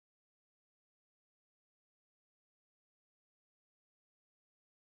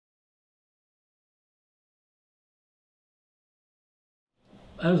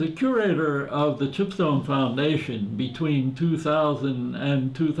As a curator of the Chipstone Foundation between 2000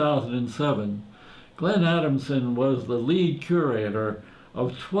 and 2007, Glenn Adamson was the lead curator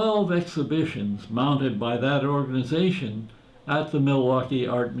of 12 exhibitions mounted by that organization at the Milwaukee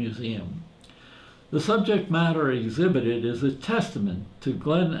Art Museum. The subject matter exhibited is a testament to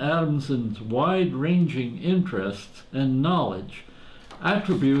Glenn Adamson's wide-ranging interests and knowledge,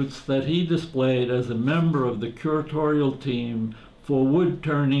 attributes that he displayed as a member of the curatorial team for wood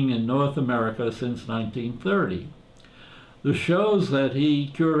turning in North America since 1930. The shows that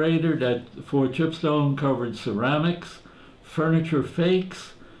he curated for Chipstone covered ceramics, furniture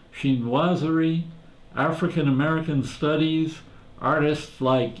fakes, chinoiserie, African American studies, artists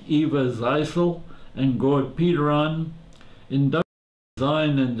like Eva Zeisel and Gord Peteron, industrial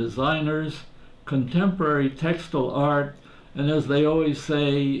design and designers, contemporary textile art, and as they always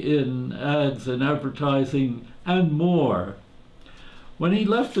say in ads and advertising, and more. When he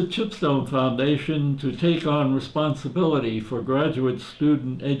left the Chipstone Foundation to take on responsibility for graduate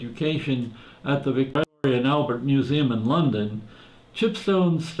student education at the Victoria and Albert Museum in London,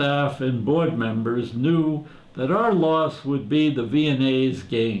 Chipstone staff and board members knew that our loss would be the V&A's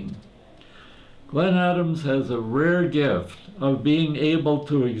gain. Glenn Adams has a rare gift of being able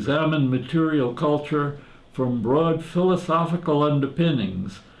to examine material culture from broad philosophical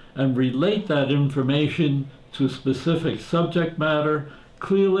underpinnings and relate that information to specific subject matter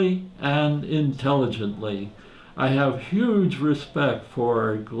clearly and intelligently. I have huge respect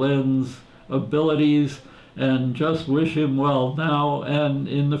for Glenn's abilities and just wish him well now and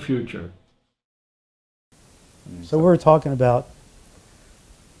in the future. So we're talking about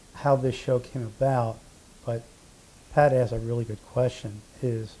how this show came about, but Pat asked a really good question,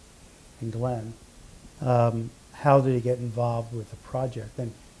 and Glenn, how did he get involved with the project?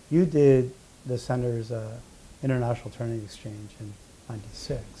 And you did the Center's International Turning Exchange in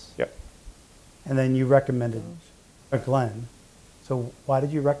 '96. Yep. And then you recommended Glenn. So why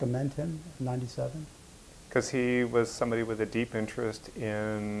did you recommend him in '97? Because he was somebody with a deep interest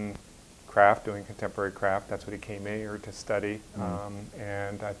in craft, doing contemporary craft. That's what he came here to study.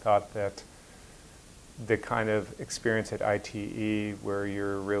 And I thought that the kind of experience at ITE where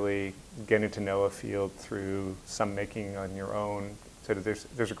you're really getting to know a field through some making on your own, so that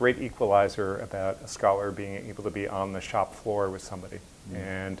there's a great equalizer about a scholar being able to be on the shop floor with somebody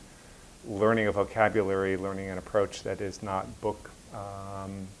and learning a vocabulary, learning an approach that is not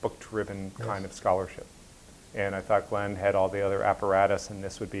book-driven kind of scholarship. And I thought Glenn had all the other apparatus, and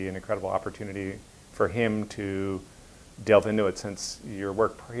this would be an incredible opportunity for him to delve into it, since your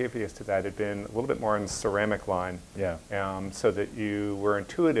work previous to that had been a little bit more in the ceramic line. Yeah. So that you were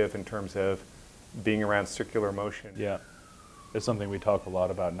intuitive in terms of being around circular motion. Yeah. It's something we talk a lot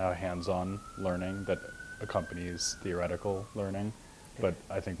about now, hands-on learning that accompanies theoretical learning. But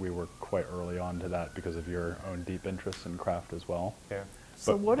I think we were quite early on to that because of your own deep interest in craft as well. Yeah.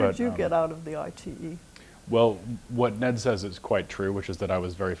 So what did you get out of the ITE? Well, what Ned says is quite true, which is that I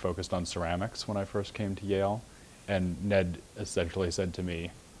was very focused on ceramics when I first came to Yale. And Ned essentially said to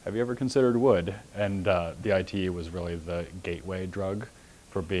me, have you ever considered wood? And the ITE was really the gateway drug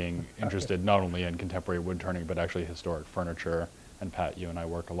for being interested not only in contemporary wood turning, but actually historic furniture. And Pat, you and I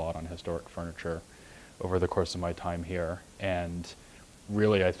work a lot on historic furniture over the course of my time here. And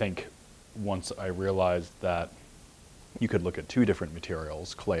really, I think once I realized that you could look at two different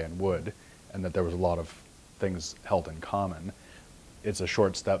materials, clay and wood, and that there was a lot of things held in common, it's a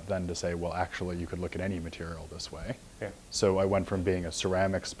short step then to say, well, actually, you could look at any material this way. Yeah. So I went from being a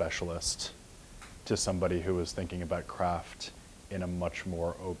ceramic specialist to somebody who was thinking about craft in a much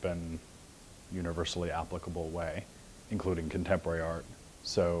more open, universally applicable way, including contemporary art.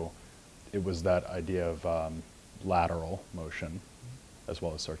 So it was that idea of lateral motion as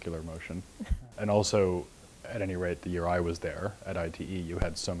well as circular motion. And also, at any rate, the year I was there at ITE, you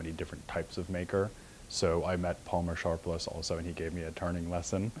had so many different types of maker. So I met Palmer Sharpless also, and he gave me a turning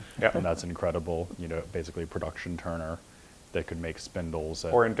lesson. Yep. And that's incredible, you know, basically a production turner that could make spindles.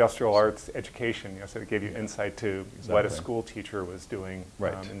 Or industrial arts education, you know, so it gave you insight to what a Exactly. school teacher was doing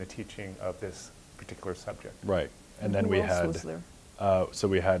Right. In the teaching of this particular subject. Right. And then who we else had, was there? so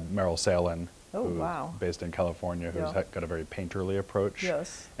we had Meryl Salin, Oh, who's wow. based in California, who's Yeah. got a very painterly approach.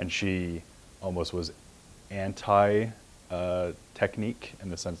 Yes. And she almost was anti-technique in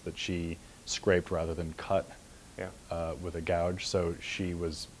the sense that she scraped rather than cut Yeah. with a gouge. So she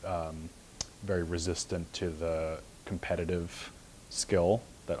was very resistant to the competitive skill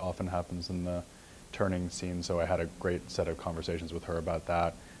that often happens in the turning scene. So I had a great set of conversations with her about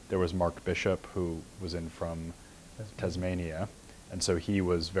that. There was Mark Bishop, who was in from Tasmania, And so he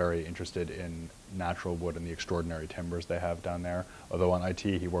was very interested in natural wood and the extraordinary timbers they have down there. Although on IT,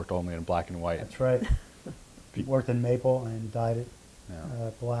 he worked only in black and white. That's right. He worked in maple and dyed it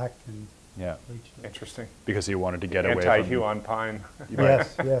black and Yeah. bleached it. Interesting. Because he wanted to get away from... Anti-Huon pine.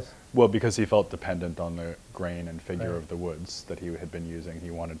 Yes, yes. Well, because he felt dependent on the grain and figure Right. of the woods that he had been using.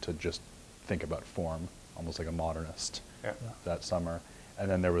 He wanted to just think about form, almost like a modernist Yeah. that summer. And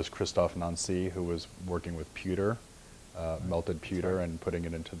then there was Christophe Nancy, who was working with pewter, melted pewter, right. and putting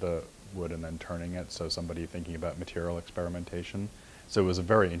it into the wood and then turning it. So somebody thinking about material experimentation. So it was a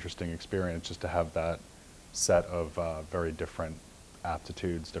very interesting experience just to have that set of very different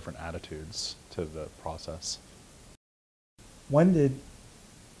aptitudes, different attitudes to the process. When did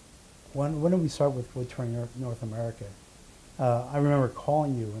we start with wood touring North America? I remember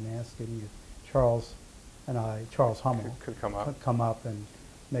calling you and asking you, Charles Hummel, Could come up. come up and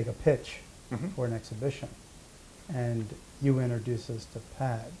make a pitch Mhm. for an exhibition. And you introduced us to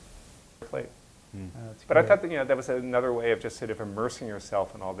Pat. Plate. That's But I great. thought that, that was another way of just sort of immersing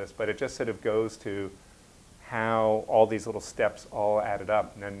yourself in all this, but it just sort of goes to how all these little steps all added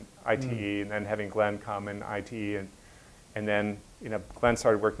up, and then ITE, and then having Glenn come and ITE, and then Glenn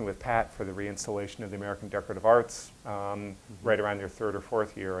started working with Pat for the reinstallation of the American Decorative Arts right around your third or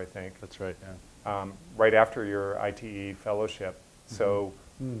fourth year, I think. That's right, yeah. Right after your ITE fellowship. So,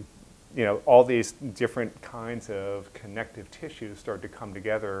 all these different kinds of connective tissues started to come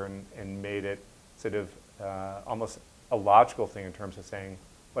together and made it sort of almost a logical thing in terms of saying,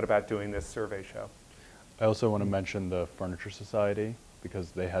 what about doing this survey show? I also want to mention the Furniture Society,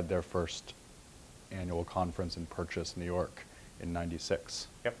 because they had their first annual conference in Purchase, New York in '96.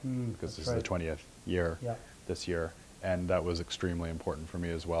 Yep. Because this That's is the 20th year Yeah. this year. And that was extremely important for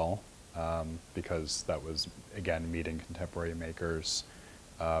me as well, because that was, again, meeting contemporary makers,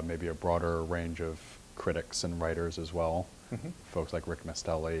 maybe a broader range of critics and writers as well, folks like Rick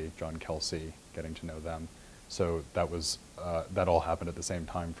Mastelli, John Kelsey, getting to know them. So that was, that all happened at the same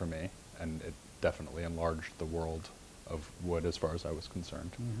time for me, and it definitely enlarged the world of wood as far as I was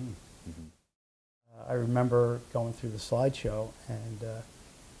concerned. I remember going through the slideshow, and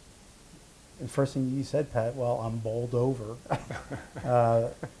the first thing you said, Pat, well, I'm bowled over.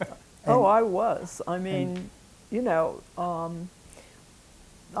 Oh, I was. I mean,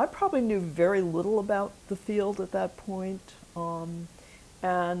 I probably knew very little about the field at that point. And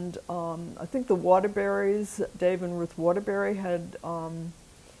I think the Waterburys, Dave and Ruth Waterbury, had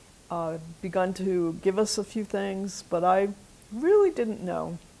begun to give us a few things, but I really didn't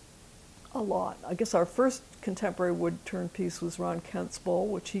know a lot. I guess our first contemporary wood turn piece was Ron Kent's bowl,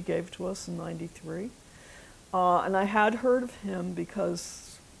 which he gave to us in '93. And I had heard of him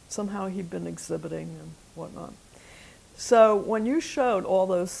because somehow he'd been exhibiting and whatnot. So when you showed all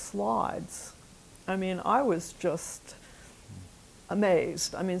those slides, I mean, I was just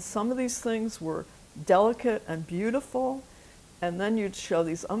amazed. I mean, some of these things were delicate and beautiful, and then you'd show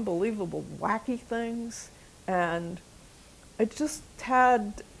these unbelievable wacky things, and it just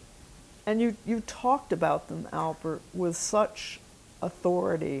had, and you talked about them, Albert, with such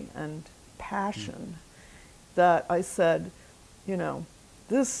authority and passion that I said,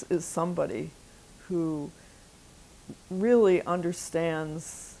 this is somebody who really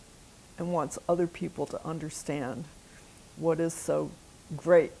understands and wants other people to understand what is so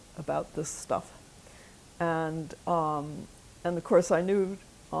great about this stuff. And of course I knew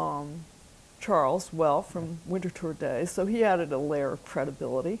Charles well from Winter Tour days, so he added a layer of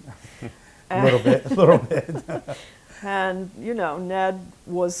credibility. A little bit. And Ned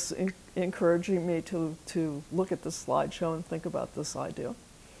was encouraging me to look at this slideshow and think about this idea.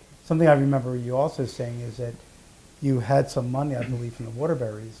 Something I remember you also saying is that you had some money, I believe, from the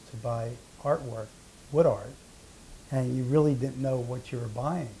Waterburys to buy artwork, wood art, and you really didn't know what you were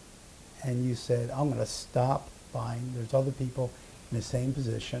buying. And you said, I'm going to stop buying. There's other people in the same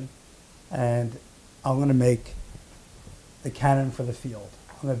position, and I'm going to make the canon for the field.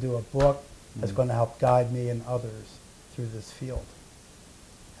 I'm going to do a book that's going to help guide me and others through this field.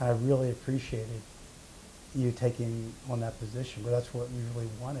 And I really appreciated you taking on that position, but that's what we really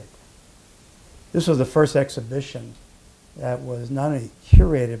wanted. This was the first exhibition that was not only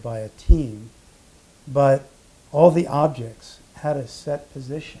curated by a team, but all the objects had a set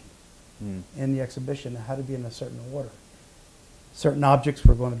position in the exhibition. It had to be in a certain order. Certain objects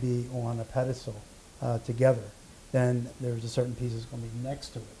were going to be on a pedestal together. Then there was a certain piece that's going to be next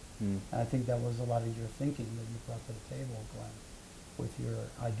to it. And I think that was a lot of your thinking that you brought to the table, Glenn, with your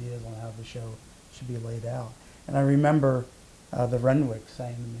ideas on how the show should be laid out. And I remember the Renwick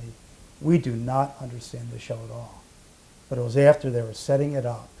saying to me, we do not understand the show at all. But it was after they were setting it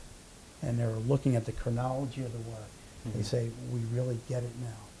up and they were looking at the chronology of the work They say, we really get it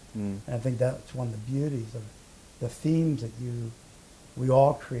now. Mm. And I think that's one of the beauties of the themes that we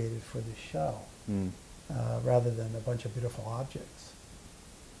all created for this show, rather than a bunch of beautiful objects.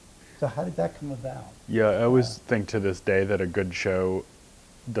 So how did that come about? Yeah, I always think to this day that a good show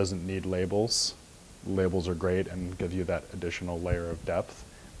doesn't need labels. Labels are great and give you that additional layer of depth.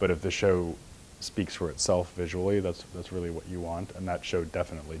 But if the show speaks for itself visually, that's really what you want. And that show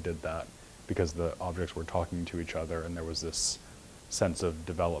definitely did that, because the objects were talking to each other and there was this sense of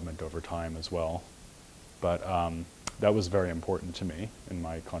development over time as well. But that was very important to me in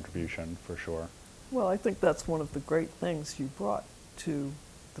my contribution, for sure. Well, I think that's one of the great things you brought to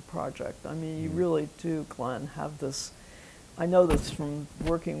the project. I mean, you really do, Glenn, have this. I know this from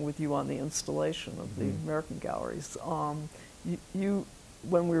working with you on the installation of the American galleries. You,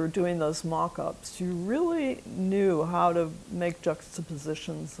 when we were doing those mock-ups, you really knew how to make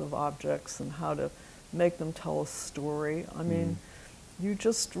juxtapositions of objects and how to make them tell a story. I mean, you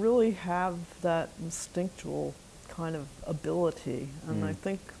just really have that instinctual kind of ability, and I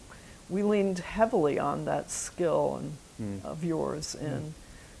think we leaned heavily on that skill and of yours in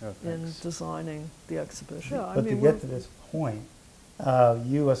designing the exhibition. Yeah, But to get to this point,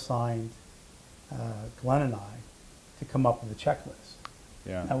 you assigned Glenn and I to come up with a checklist.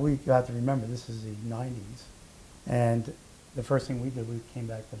 Yeah. Now we got to remember this is the 90s, and the first thing we did, we came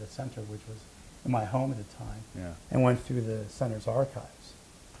back to the center, which was in my home at the time, and went through the center's archives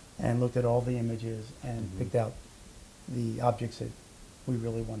and looked at all the images and picked out the objects that we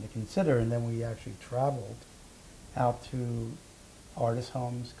really wanted to consider, and then we actually traveled out to artist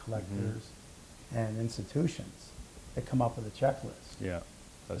homes, collectors, and institutions that come up with a checklist. Yeah,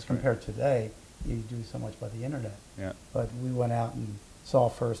 As compared to today, you do so much by the internet. Yeah. But we went out and saw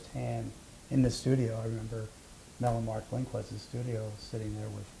firsthand in the studio. I remember Mel and Mark Lindquist's studio, sitting there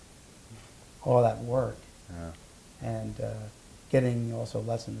with all that work, and getting also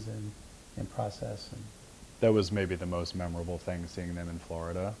lessons in process. And that was maybe the most memorable thing, seeing them in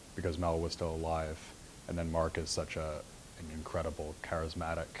Florida, because Mel was still alive, and then Mark is such an incredible,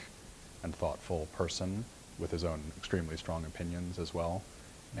 charismatic, and thoughtful person with his own extremely strong opinions as well.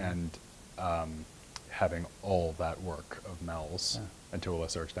 And having all that work of Mel's, and to a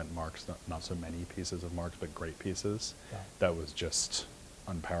lesser extent Mark's, not so many pieces of Mark's, but great pieces, that was just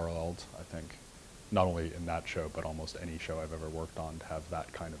unparalleled, I think. Not only in that show, but almost any show I've ever worked on, to have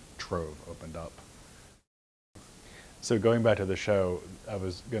that kind of trove opened up. So going back to the show, I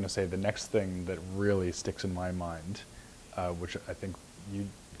was going to say the next thing that really sticks in my mind, which I think you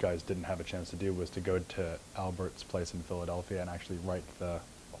guys didn't have a chance to do, was to go to Albert's place in Philadelphia and actually write the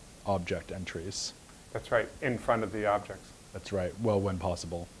object entries. That's right, in front of the objects. That's right. Well, when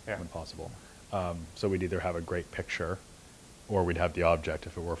possible. Yeah. When possible. So we'd either have a great picture, or we'd have the object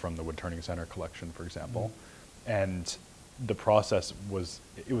if it were from the Wood Turning Center collection, for example. And the process was,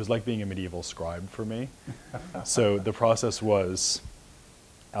 it was like being a medieval scribe for me. So the process was,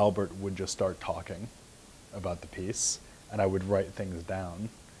 Albert would just start talking about the piece, and I would write things down.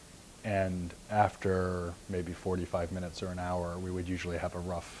 And after maybe 45 minutes or an hour, we would usually have a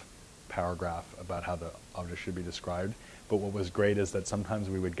rough paragraph about how the object should be described. But what was great is that sometimes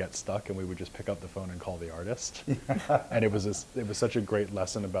we would get stuck and we would just pick up the phone and call the artist. And it was such a great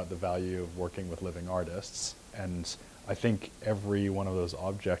lesson about the value of working with living artists. And I think every one of those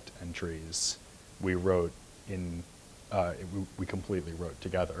object entries we wrote in, we completely wrote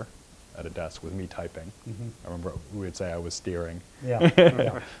together at a desk with me typing. I remember we would say I was steering.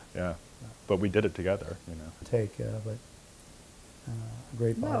 Yeah. But we did it together, you know. Take, but a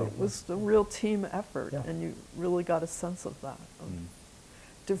great body. No, it was a real team effort, Yeah. and you really got a sense of that, of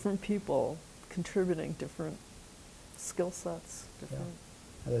different people contributing different skill sets. Different.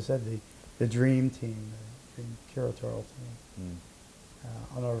 As I said, the dream team, the curatorial team.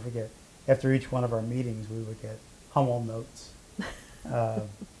 I'll never forget, after each one of our meetings, we would get Hummel notes.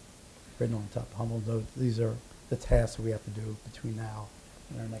 Written on top of Hummel notes. These are the tasks we have to do between now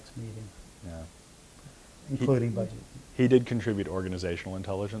and our next meeting. Yeah. Including budget. He did contribute organizational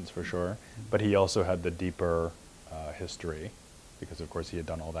intelligence, for sure, but he also had the deeper history, because of course he had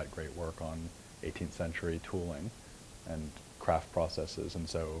done all that great work on 18th century tooling and craft processes, and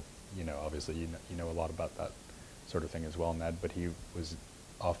so, you know, obviously you know a lot about that sort of thing as well, Ned, but he was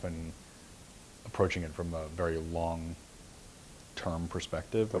often approaching it from a very long-term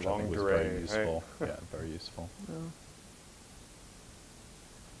perspective, which I think was very useful. Right? Yeah, very useful. Yeah.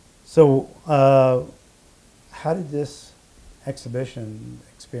 So, how did this exhibition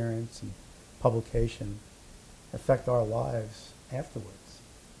experience and publication affect our lives afterwards?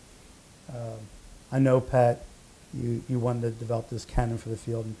 I know, Pat, you wanted to develop this canon for the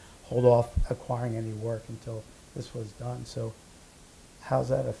field and hold off acquiring any work until this was done. So how's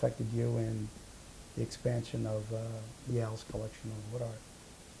that affected you in the expansion of Yale's collection of wood art?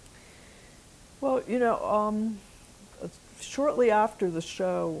 Well, you know, shortly after the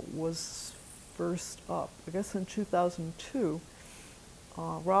show was first up, I guess in 2002,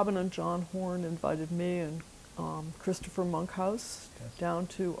 Robin and John Horn invited me and Christopher Monkhouse down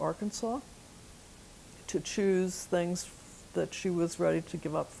to Arkansas to choose things that she was ready to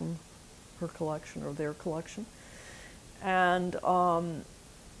give up from her collection or their collection. And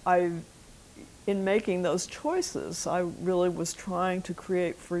in making those choices, I really was trying to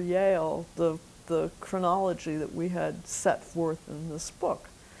create for Yale the chronology that we had set forth in this book.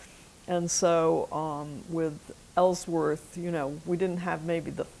 And so with Ellsworth, you know, we didn't have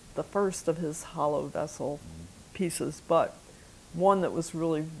maybe the first of his hollow vessel pieces, but one that was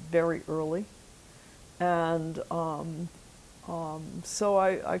really very early. And so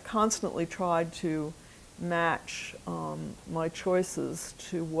I constantly tried to match my choices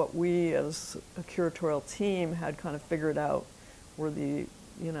to what we as a curatorial team had kind of figured out were the,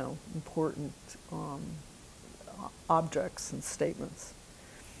 you know, important objects and statements.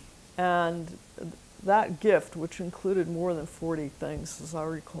 And that gift, which included more than 40 things, as I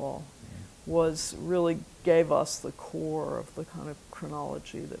recall, was really gave us the core of the kind of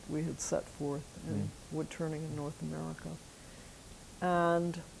chronology that we had set forth in wood turning in North America.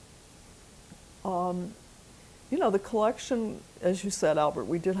 And you know, the collection, as you said, Albert,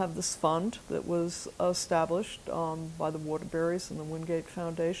 we did have this fund that was established by the Waterburys and the Wingate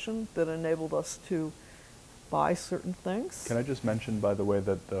Foundation that enabled us to buy certain things. Can I just mention, by the way,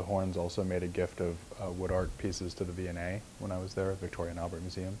 that the Horns also made a gift of wood art pieces to the V&A when I was there at Victoria and Albert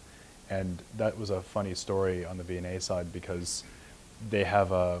Museum. And that was a funny story on the V&A side because they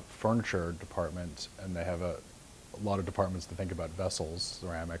have a furniture department and they have a lot of departments to think about vessels,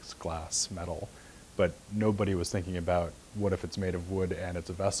 ceramics, glass, metal. But nobody was thinking about what if it's made of wood and it's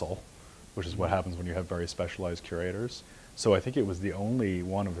a vessel, which is what happens when you have very specialized curators. So I think it was the only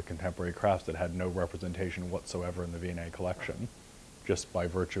one of the contemporary crafts that had no representation whatsoever in the V&A collection, just by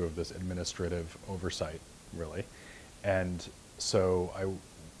virtue of this administrative oversight, really. And so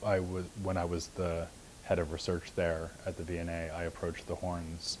when I was the head of research there at the V&A, I approached the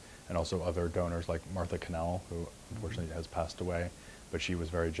Horns and also other donors like Martha Cannell, who unfortunately has passed away, but she was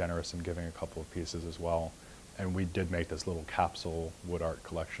very generous in giving a couple of pieces as well. And we did make this little capsule wood art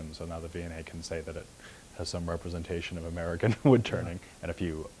collection, so now the V&A can say that it has some representation of American wood turning and a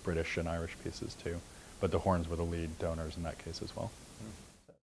few British and Irish pieces too. But the Horns were the lead donors in that case as well.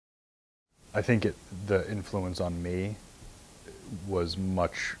 I think the influence on me was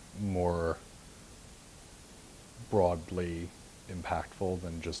much more broadly impactful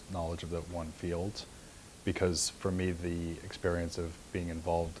than just knowledge of that one field. Because for me, the experience of being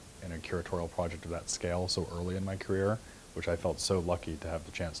involved in a curatorial project of that scale so early in my career, which I felt so lucky to have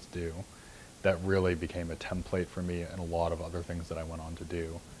the chance to do, that really became a template for me and a lot of other things that I went on to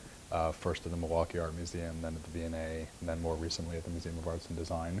do. First at the Milwaukee Art Museum, then at the V&A, and then more recently at the Museum of Arts and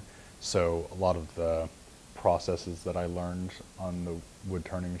Design. So a lot of the processes that I learned on the wood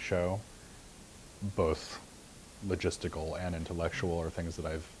turning show, both logistical and intellectual, are things that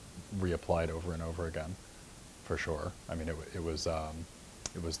I've reapplied over and over again. For sure. I mean, it was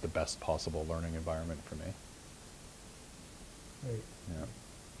the best possible learning environment for me. Great.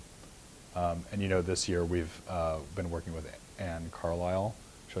 Yeah. And you know, this year we've been working with Anne Carlisle.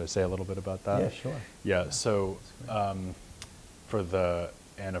 Should I say a little bit about that? Yeah, sure. Yeah. So for the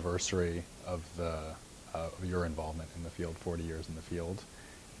anniversary of your involvement in the field, 40 years in the field,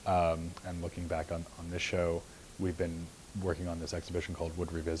 and looking back on this show, we've been working on this exhibition called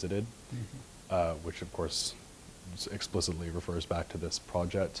Wood Revisited, which of course explicitly refers back to this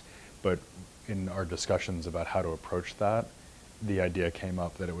project. But in our discussions about how to approach that, the idea came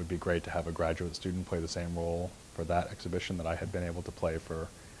up that it would be great to have a graduate student play the same role for that exhibition that I had been able to play for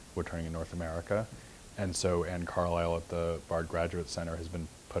wood turning in North America. And so Anne Carlisle at the Bard Graduate Center has been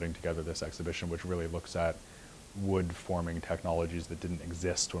putting together this exhibition which really looks at wood forming technologies that didn't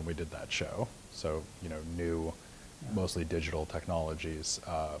exist when we did that show. So, you know, new, mostly digital technologies,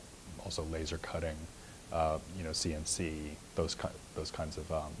 also laser cutting, you know, CNC, those kinds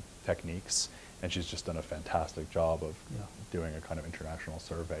of techniques. And she's just done a fantastic job of doing a kind of international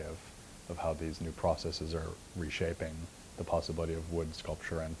survey of how these new processes are reshaping the possibility of wood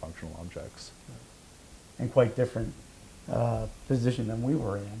sculpture and functional objects. And quite different position than we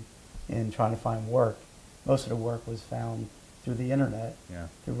were in trying to find work. Most of the work was found through the internet,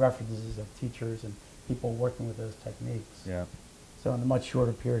 through references of teachers and people working with those techniques. Yeah. So in a much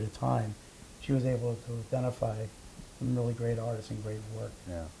shorter period of time, she was able to identify some really great artists and great work.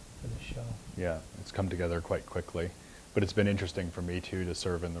 Yeah. for the show. Yeah, it's come together quite quickly. But it's been interesting for me, too, to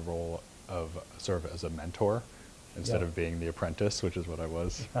serve in the role of serve as a mentor instead Yeah. of being the apprentice, which is what I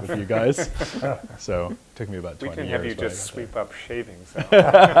was with you guys. So it took me about 20 We years. can have you but I just got there. sweep up shavings.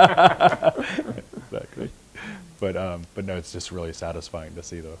 Exactly. But no, it's just really satisfying to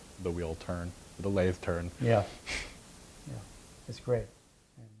see the wheel turn, the lathe turn. Yeah. Yeah. It's great.